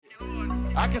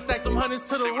I can stack them hundreds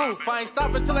to the roof. I ain't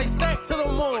stopping till they stack to the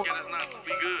moon.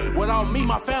 Without me,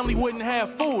 my family wouldn't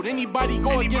have food. Anybody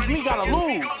go against me gotta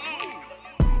lose.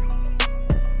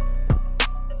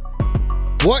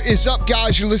 What is up,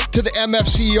 guys? You're listening to the MF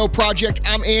CEO Project.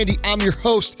 I'm Andy. I'm your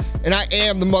host, and I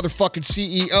am the motherfucking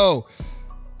CEO.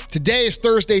 Today is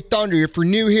Thursday Thunder. If you're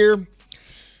new here,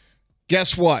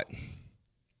 guess what?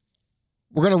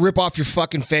 We're going to rip off your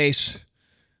fucking face.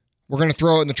 We're going to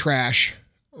throw it in the trash.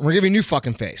 We're going to give you a new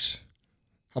fucking face.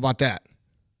 How about that?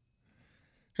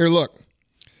 Here, look.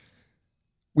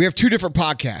 We have two different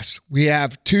podcasts. We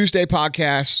have Tuesday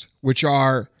podcasts, which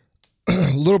are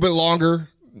a little bit longer,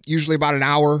 usually about an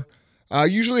hour,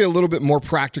 usually a little bit more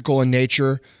practical in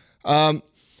nature. And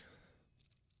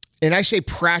I say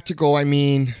practical, I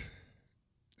mean,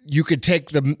 you could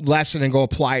take the lesson and go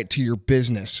apply it to your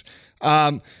business.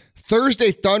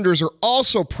 Thursday Thunders are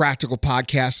also practical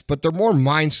podcasts, but they're more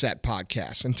mindset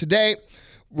podcasts. And today,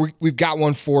 we've got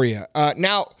one for you.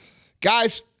 Now,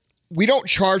 guys, we don't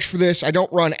charge for this. I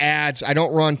don't run ads. I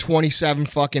don't run 27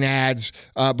 fucking ads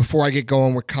before I get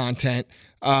going with content.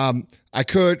 I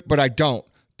could, but I don't,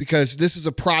 because this is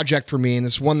a project for me, and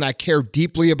it's one that I care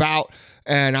deeply about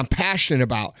and I'm passionate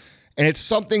about. And it's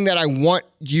something that I want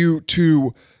you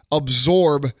to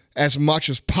absorb as much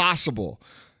as possible.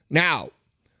 Now,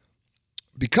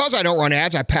 because I don't run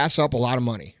ads, I pass up a lot of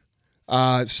money.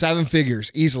 7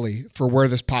 figures easily for where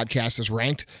this podcast is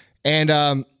ranked.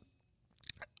 And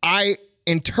I,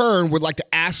 in turn, would like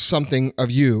to ask something of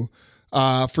you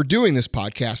for doing this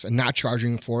podcast and not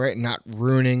charging for it and not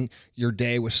ruining your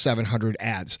day with 700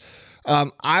 ads.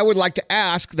 I would like to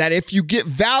ask that if you get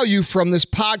value from this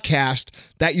podcast,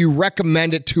 that you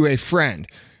recommend it to a friend.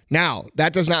 Now,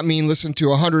 that does not mean listen to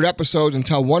 100 episodes and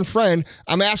tell one friend.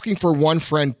 I'm asking for one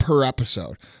friend per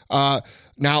episode. Now,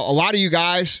 a lot of you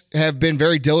guys have been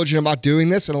very diligent about doing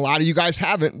this, and a lot of you guys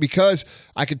haven't, because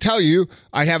I could tell you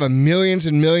I have millions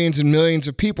and millions and millions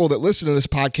of people that listen to this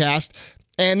podcast.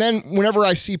 And then whenever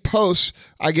I see posts,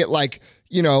 I get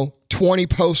 20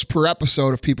 posts per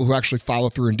episode of people who actually follow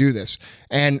through and do this.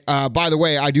 And by the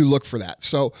way, I do look for that.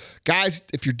 So guys,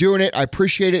 if you're doing it, I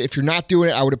appreciate it. If you're not doing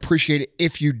it, I would appreciate it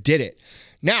if you did it.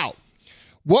 Now,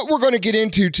 what we're going to get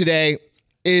into today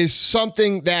is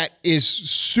something that is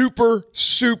super,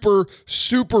 super,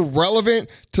 super relevant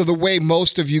to the way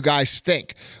most of you guys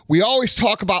think. We always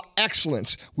talk about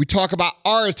excellence. We talk about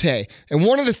arete. And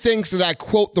one of the things that I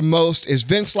quote the most is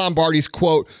Vince Lombardi's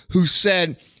quote, who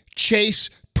said,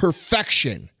 chase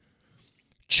perfection.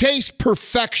 Chase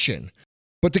perfection.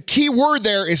 But the key word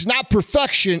there is not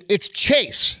perfection, it's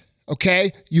chase.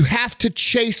 Okay? You have to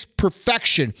chase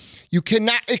perfection. You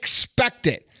cannot expect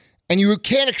it. And you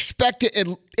can't expect it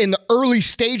in the early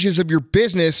stages of your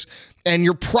business and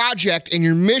your project and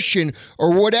your mission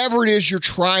or whatever it is you're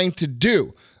trying to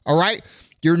do. All right?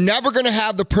 You're never going to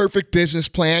have the perfect business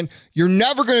plan. You're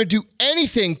never going to do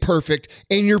anything perfect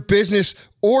in your business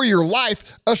or your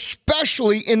life,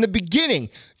 especially in the beginning.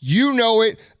 You know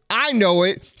it. I know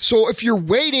it. So if you're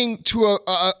waiting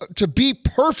to be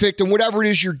perfect in whatever it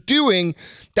is you're doing,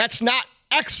 that's not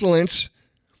excellence.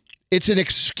 It's an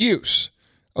excuse.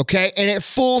 Okay, and it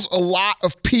fools a lot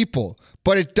of people,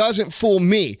 but it doesn't fool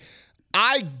me.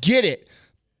 I get it.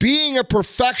 Being a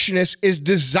perfectionist is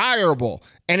desirable,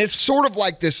 and it's sort of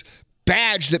like this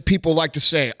badge that people like to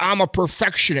say, I'm a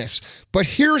perfectionist. But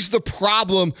here's the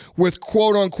problem with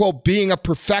quote unquote being a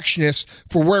perfectionist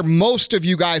for where most of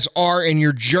you guys are in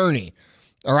your journey.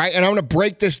 All right, and I'm going to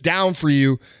break this down for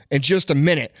you in just a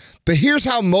minute. But here's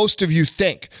how most of you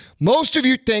think. Most of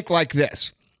you think like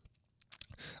this.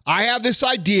 I have this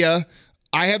idea,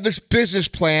 I have this business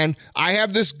plan, I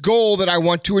have this goal that I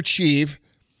want to achieve,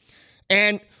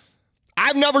 and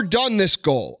I've never done this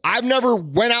goal. I've never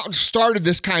went out and started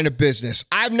this kind of business.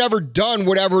 I've never done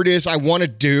whatever it is I want to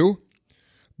do,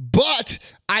 but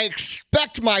I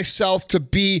expect myself to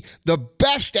be the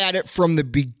best at it from the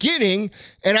beginning,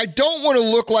 and I don't want to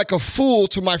look like a fool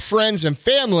to my friends and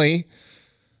family,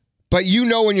 but you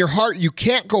know in your heart you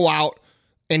can't go out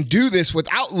and do this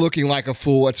without looking like a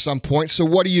fool at some point. So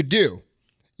what do?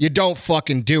 You don't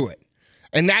fucking do it.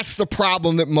 And that's the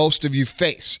problem that most of you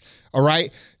face. All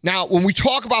right. Now, when we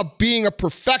talk about being a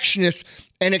perfectionist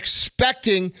and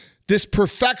expecting this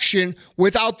perfection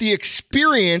without the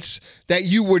experience that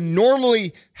you would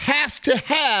normally have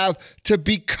to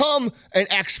become an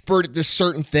expert at this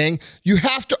certain thing, you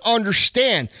have to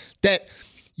understand that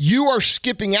you are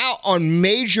skipping out on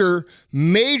major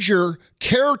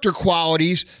character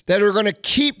qualities that are going to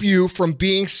keep you from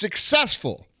being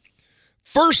successful.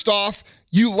 First off,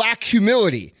 you lack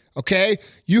humility. Okay?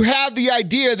 You have the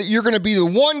idea that you're going to be the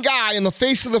one guy in the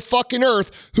face of the fucking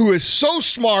earth who is so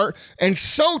smart and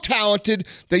so talented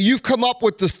that you've come up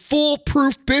with the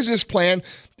foolproof business plan.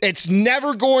 It's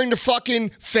never going to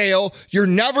fucking fail. You're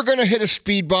never going to hit a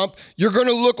speed bump. You're going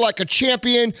to look like a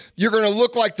champion. You're going to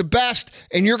look like the best,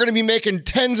 and you're going to be making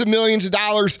tens of millions of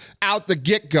dollars out the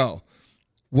get-go.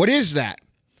 What is that?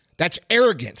 That's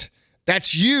arrogant.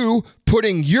 That's you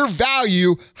putting your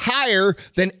value higher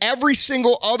than every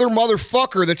single other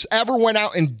motherfucker that's ever went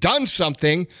out and done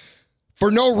something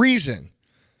for no reason.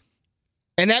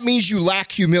 And that means you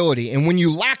lack humility. And when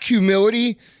you lack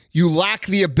humility, you lack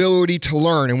the ability to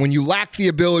learn. And when you lack the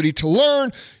ability to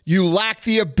learn, you lack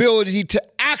the ability to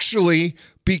actually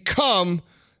become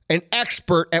an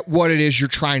expert at what it is you're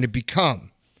trying to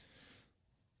become.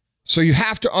 So you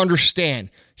have to understand,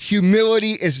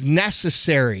 humility is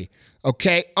necessary.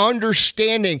 Okay,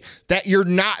 understanding that you're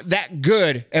not that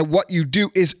good at what you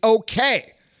do is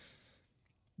okay,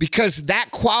 because that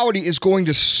quality is going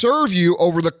to serve you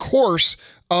over the course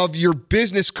of your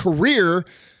business career,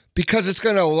 because it's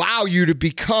going to allow you to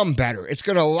become better. It's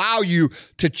going to allow you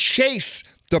to chase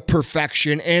the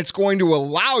perfection, and it's going to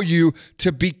allow you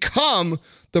to become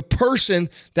the person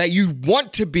that you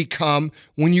want to become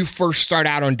when you first start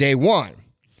out on day one.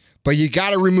 But you got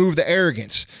to remove the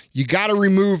arrogance. You got to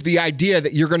remove the idea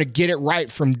that you're going to get it right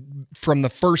from the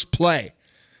first play.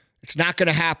 It's not going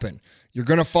to happen. You're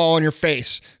going to fall on your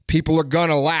face. People are going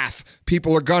to laugh.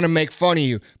 People are going to make fun of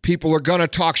you. People are going to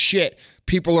talk shit.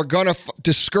 People are going to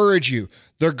discourage you.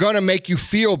 They're going to make you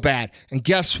feel bad. And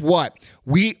guess what?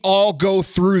 We all go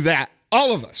through that.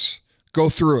 All of us go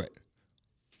through it.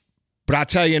 But I'll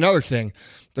tell you another thing.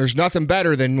 There's nothing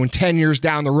better than when 10 years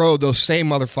down the road, those same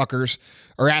motherfuckers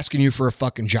are asking you for a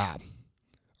fucking job.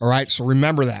 All right? So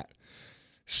remember that.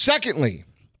 Secondly,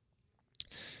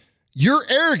 your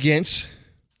arrogance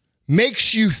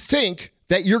makes you think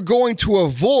that you're going to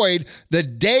avoid the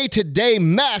day-to-day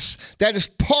mess that is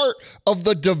part of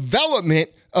the development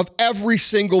of every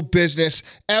single business,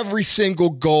 every single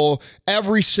goal,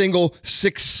 every single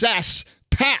success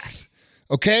path.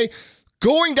 Okay?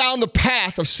 Going down the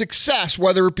path of success,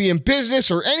 whether it be in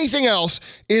business or anything else,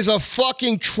 is a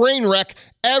fucking train wreck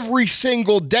every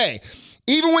single day.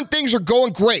 Even when things are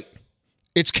going great,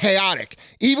 it's chaotic.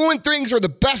 Even when things are the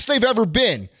best they've ever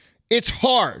been, it's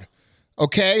hard,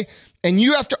 okay? And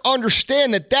you have to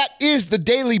understand that that is the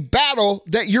daily battle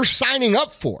that you're signing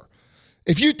up for.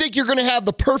 If you think you're going to have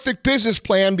the perfect business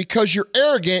plan because you're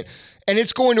arrogant and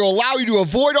it's going to allow you to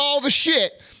avoid all the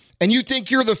shit, and you think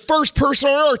you're the first person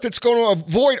on earth that's going to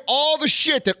avoid all the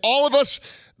shit that all of us,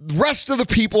 rest of the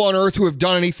people on earth who have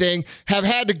done anything, have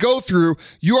had to go through,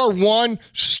 you are one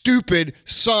stupid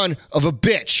son of a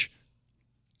bitch.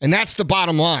 And that's the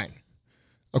bottom line.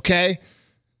 Okay?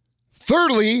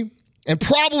 Thirdly, and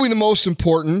probably the most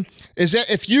important, is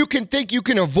that if you can think you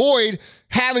can avoid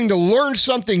having to learn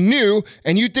something new,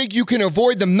 and you think you can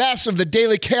avoid the mess of the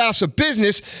daily chaos of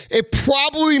business, it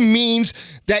probably means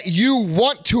that you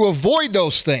want to avoid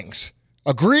those things.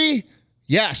 Agree?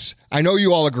 Yes, I know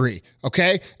you all agree,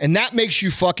 okay? And that makes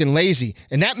you fucking lazy,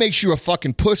 and that makes you a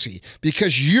fucking pussy,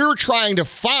 because you're trying to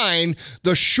find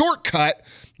the shortcut.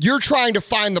 You're trying to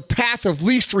find the path of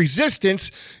least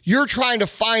resistance. You're trying to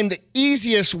find the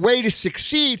easiest way to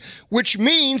succeed, which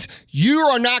means you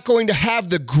are not going to have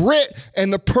the grit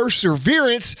and the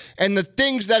perseverance and the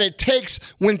things that it takes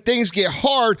when things get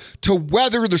hard to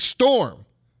weather the storm.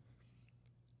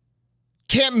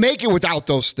 Can't make it without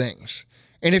those things.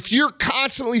 And if you're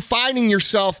constantly finding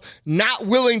yourself not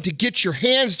willing to get your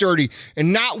hands dirty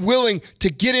and not willing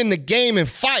to get in the game and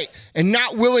fight and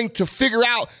not willing to figure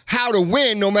out how to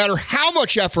win no matter how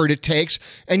much effort it takes,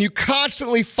 and you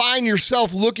constantly find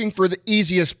yourself looking for the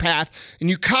easiest path, and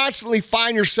you constantly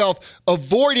find yourself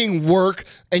avoiding work,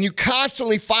 and you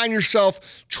constantly find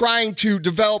yourself trying to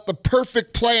develop the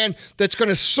perfect plan that's going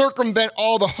to circumvent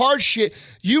all the hard shit,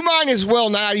 you might as well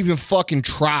not even fucking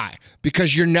try,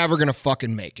 because you're never going to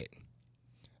fucking make it.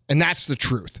 And that's the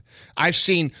truth. I've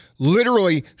seen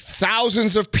literally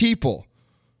thousands of people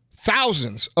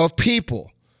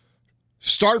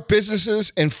start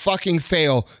businesses and fucking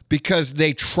fail because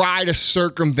they try to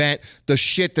circumvent the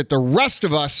shit that the rest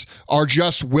of us are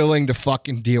just willing to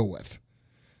fucking deal with.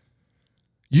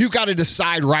 You got to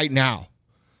decide right now.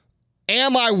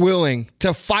 Am I willing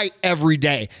to fight every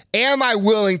day? Am I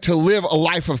willing to live a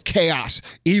life of chaos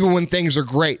even when things are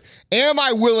great? Am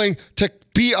I willing to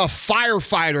be a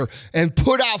firefighter and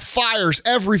put out fires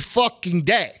every fucking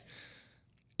day?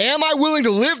 Am I willing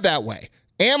to live that way?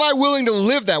 Am I willing to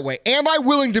live that way? Am I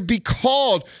willing to be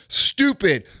called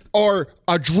stupid or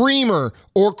a dreamer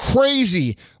or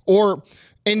crazy or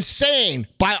insane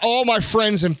by all my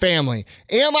friends and family?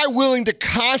 Am I willing to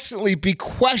constantly be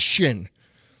questioned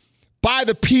by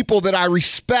the people that I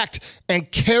respect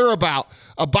and care about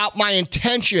my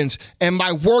intentions and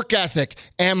my work ethic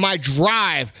and my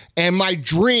drive and my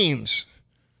dreams?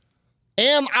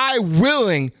 Am I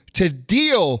willing to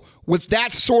deal with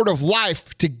that sort of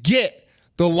life to get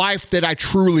the life that I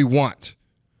truly want?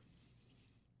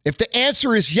 If the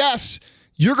answer is yes,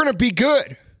 you're going to be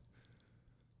good.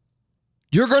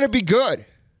 You're going to be good.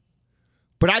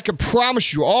 But I can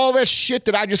promise you, all that shit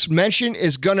that I just mentioned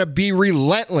is going to be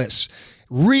relentless.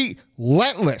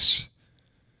 Relentless.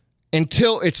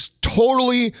 Until it's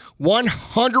totally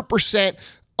 100%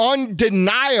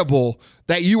 undeniable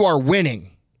that you are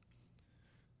winning.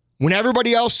 When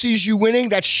everybody else sees you winning,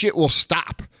 that shit will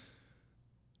stop.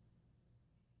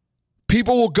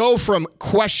 People will go from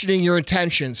questioning your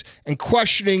intentions and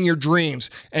questioning your dreams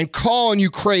and calling you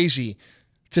crazy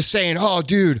to saying, oh,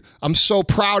 dude, I'm so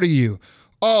proud of you.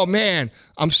 Oh, man,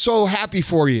 I'm so happy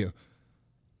for you.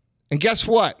 And guess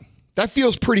what? That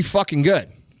feels pretty fucking good.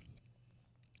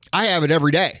 I have it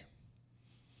every day.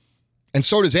 And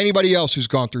so does anybody else who's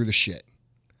gone through the shit.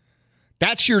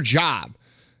 That's your job.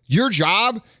 Your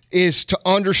job is to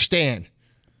understand.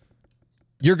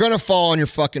 You're going to fall on your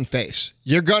fucking face.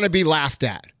 You're going to be laughed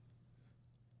at.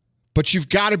 But you've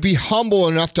got to be humble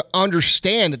enough to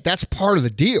understand that that's part of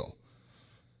the deal.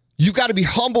 You've got to be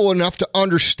humble enough to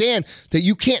understand that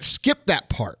you can't skip that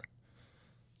part.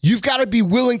 You've got to be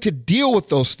willing to deal with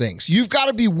those things. You've got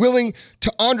to be willing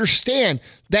to understand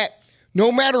that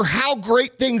no matter how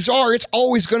great things are, it's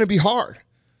always going to be hard.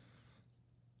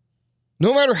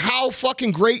 No matter how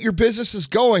fucking great your business is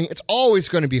going, it's always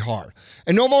going to be hard.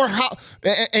 And no matter how,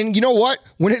 and you know what?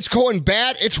 When it's going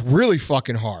bad, it's really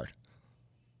fucking hard.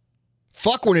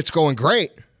 Fuck when it's going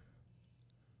great.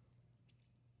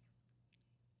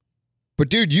 But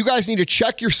dude, you guys need to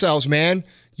check yourselves, man.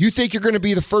 You think you're going to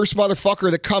be the first motherfucker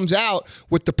that comes out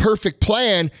with the perfect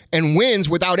plan and wins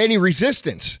without any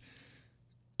resistance.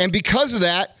 And because of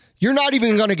that, you're not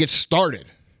even going to get started.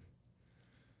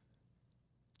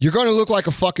 You're going to look like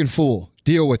a fucking fool.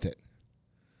 Deal with it.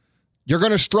 You're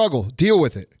going to struggle. Deal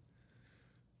with it.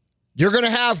 You're going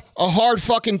to have a hard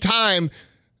fucking time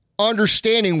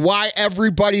understanding why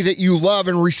everybody that you love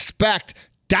and respect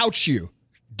doubts you.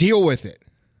 Deal with it.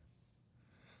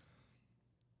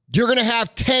 You're going to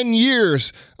have 10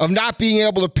 years of not being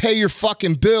able to pay your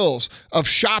fucking bills, of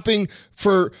shopping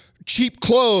for cheap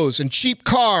clothes and cheap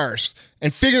cars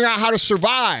and figuring out how to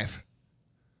survive.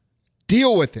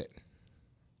 Deal with it.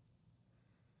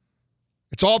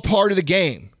 It's all part of the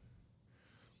game.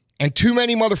 And too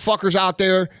many motherfuckers out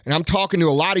there, and I'm talking to a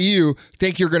lot of you,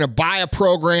 think you're going to buy a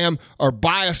program or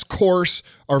buy a course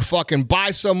or fucking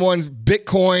buy someone's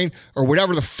Bitcoin or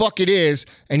whatever the fuck it is,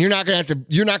 and you're not going to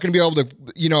be able to,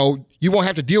 you won't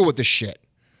have to deal with this shit.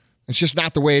 It's just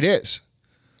not the way it is.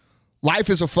 Life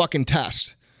is a fucking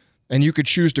test. And you could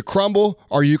choose to crumble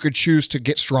or you could choose to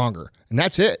get stronger. And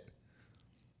that's it.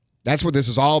 That's what this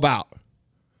is all about.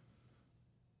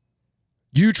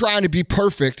 You trying to be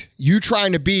perfect, you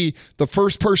trying to be the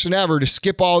first person ever to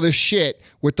skip all this shit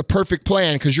with the perfect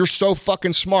plan because you're so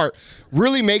fucking smart,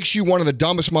 really makes you one of the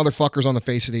dumbest motherfuckers on the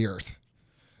face of the earth.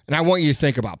 And I want you to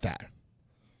think about that.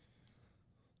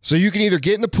 So you can either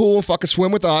get in the pool and fucking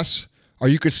swim with us, or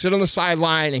you could sit on the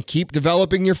sideline and keep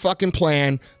developing your fucking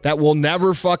plan that will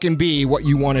never fucking be what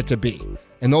you want it to be.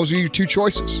 And those are your two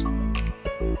choices.